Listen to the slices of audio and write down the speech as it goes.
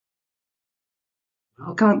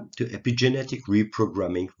Welcome to Epigenetic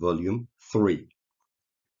Reprogramming Volume 3.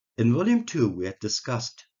 In Volume 2, we have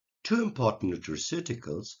discussed two important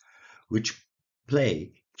nutraceuticals which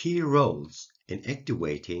play key roles in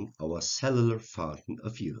activating our cellular fountain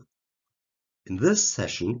of youth. In this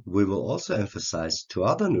session, we will also emphasize two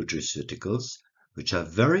other nutraceuticals which are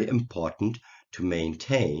very important to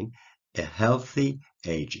maintain a healthy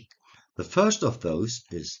aging. The first of those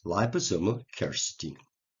is liposomal quercetin.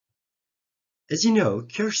 As you know,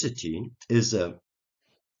 quercetin is a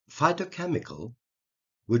phytochemical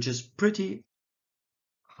which is pretty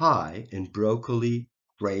high in broccoli,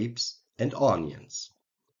 grapes, and onions.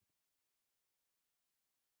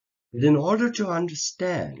 But in order to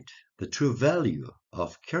understand the true value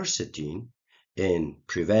of quercetin in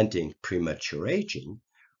preventing premature aging,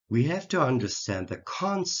 we have to understand the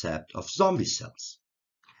concept of zombie cells.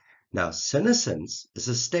 Now, senescence is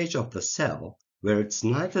a stage of the cell where it's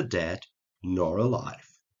neither dead nor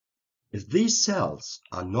alive. If these cells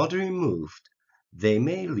are not removed, they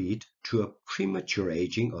may lead to a premature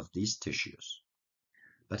aging of these tissues.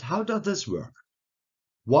 But how does this work?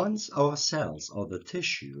 Once our cells or the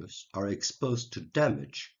tissues are exposed to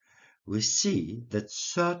damage, we see that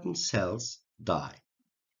certain cells die.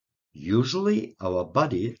 Usually, our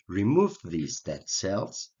body removes these dead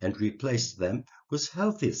cells and replaces them with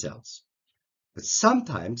healthy cells. But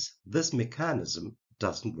sometimes this mechanism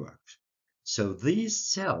doesn't work. So these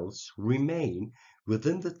cells remain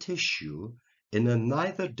within the tissue in a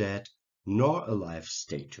neither dead nor alive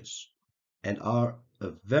status and are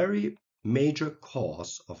a very major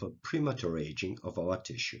cause of a premature aging of our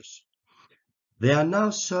tissues. There are now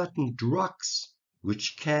certain drugs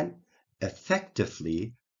which can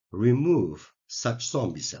effectively remove such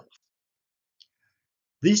zombie cells.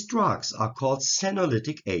 These drugs are called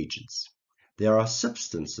senolytic agents. There are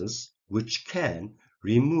substances which can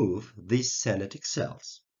remove these senolytic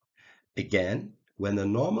cells. Again, when the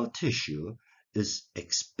normal tissue is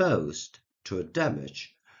exposed to a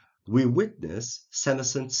damage, we witness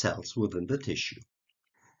senescent cells within the tissue.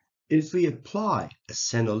 If we apply a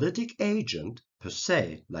senolytic agent per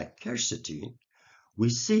se, like quercetin, we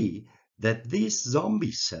see that these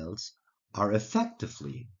zombie cells are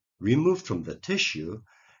effectively removed from the tissue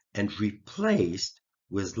and replaced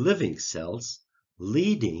with living cells,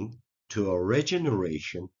 leading to a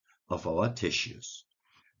regeneration of our tissues.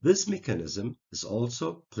 This mechanism is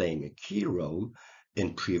also playing a key role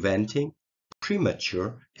in preventing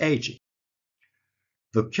premature aging.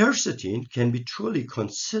 The quercetin can be truly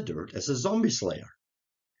considered as a zombie slayer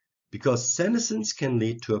because senescence can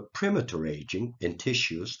lead to a premature aging in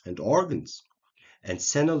tissues and organs, and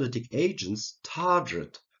senolytic agents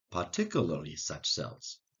target particularly such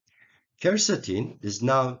cells. Quercetin is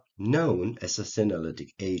now known as a senolytic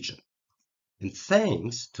agent. And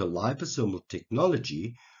thanks to liposomal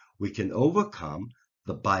technology, we can overcome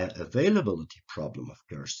the bioavailability problem of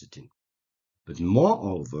quercetin. But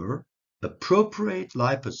moreover, appropriate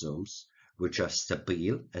liposomes, which are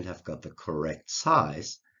stable and have got the correct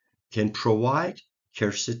size, can provide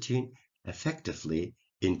quercetin effectively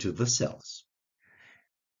into the cells.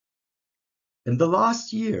 In the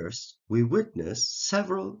last years, we witnessed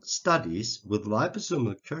several studies with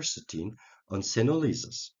liposomal quercetin on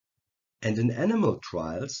senolysis. And in animal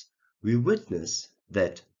trials, we witness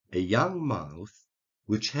that a young mouse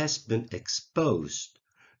which has been exposed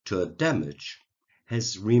to a damage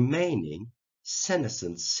has remaining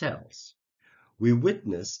senescent cells. We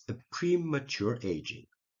witness a premature aging.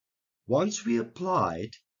 Once we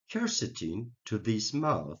applied quercetin to these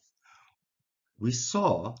mice, we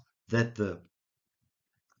saw that the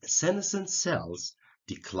senescent cells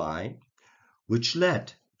declined, which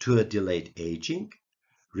led to a delayed aging,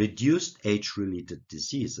 reduced age-related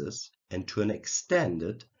diseases, and to an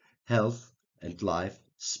extended health and life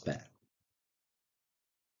span.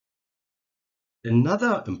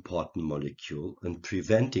 Another important molecule in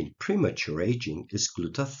preventing premature aging is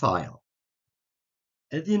glutathione.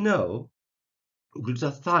 As you know,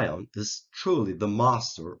 glutathione is truly the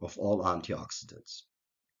master of all antioxidants.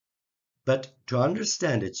 But to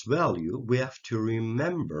understand its value, we have to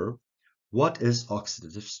remember what is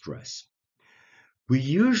oxidative stress. We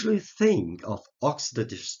usually think of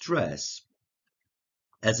oxidative stress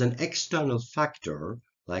as an external factor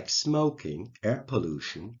like smoking, air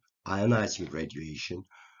pollution, ionizing radiation,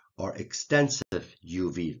 or extensive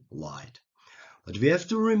UV light. But we have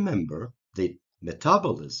to remember that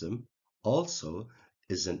metabolism also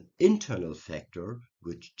is an internal factor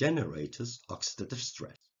which generates oxidative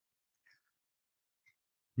stress.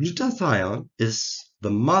 Glutathione is the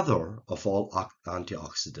mother of all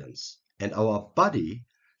antioxidants, and our body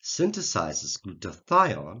synthesizes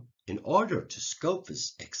glutathione in order to scope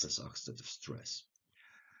this excess oxidative stress.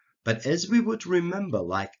 But as we would remember,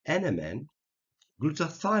 like NMN,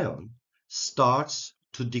 glutathione starts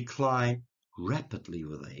to decline rapidly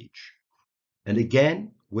with age. And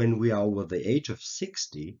again, when we are over the age of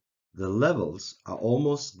 60, the levels are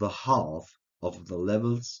almost the half of the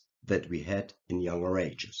levels that we had in younger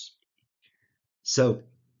ages. So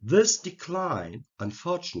this decline,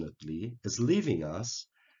 unfortunately, is leaving us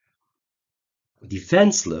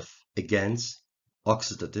defenseless against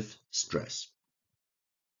oxidative stress.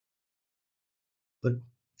 But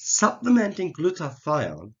supplementing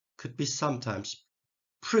glutathione could be sometimes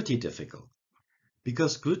pretty difficult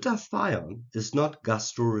because glutathione is not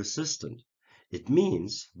gastro-resistant. It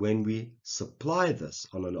means when we supply this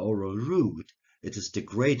on an oral route, it is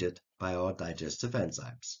degraded by our digestive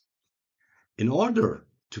enzymes. In order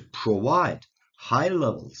to provide high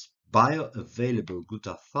levels bioavailable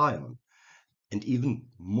glutathione, and even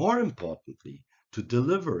more importantly, to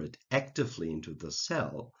deliver it actively into the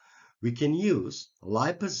cell, we can use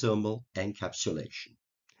liposomal encapsulation.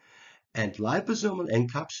 And liposomal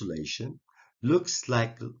encapsulation looks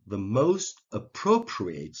like the most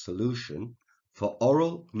appropriate solution for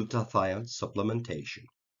oral glutathione supplementation.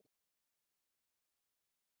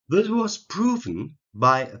 This was proven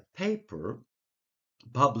by a paper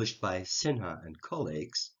published by Sinha and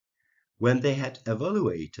colleagues when they had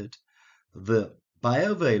evaluated the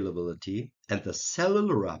bioavailability and the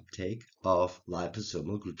cellular uptake of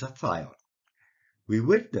liposomal glutathione. We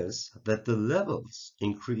witnessed that the levels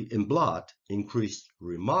in blood increased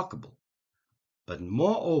remarkably, but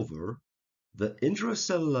moreover, the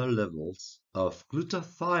intracellular levels of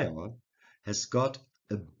glutathione has got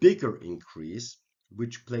a bigger increase,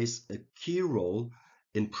 which plays a key role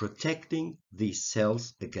in protecting these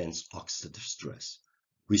cells against oxidative stress.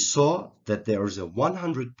 We saw that there is a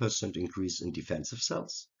 100% increase in defensive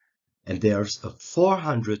cells, and there's a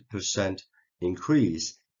 400%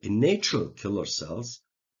 increase in natural killer cells,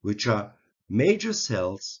 which are major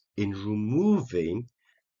cells in removing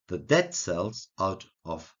the dead cells out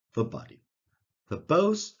of the body. For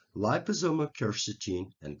both liposomal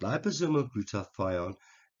quercetin and liposomal glutathione,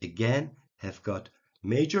 again, have got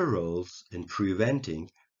major roles in preventing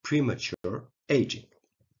premature aging.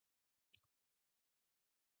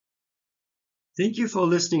 Thank you for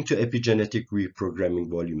listening to Epigenetic Reprogramming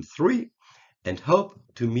Volume 3 and hope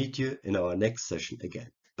to meet you in our next session again.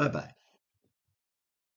 Bye-bye.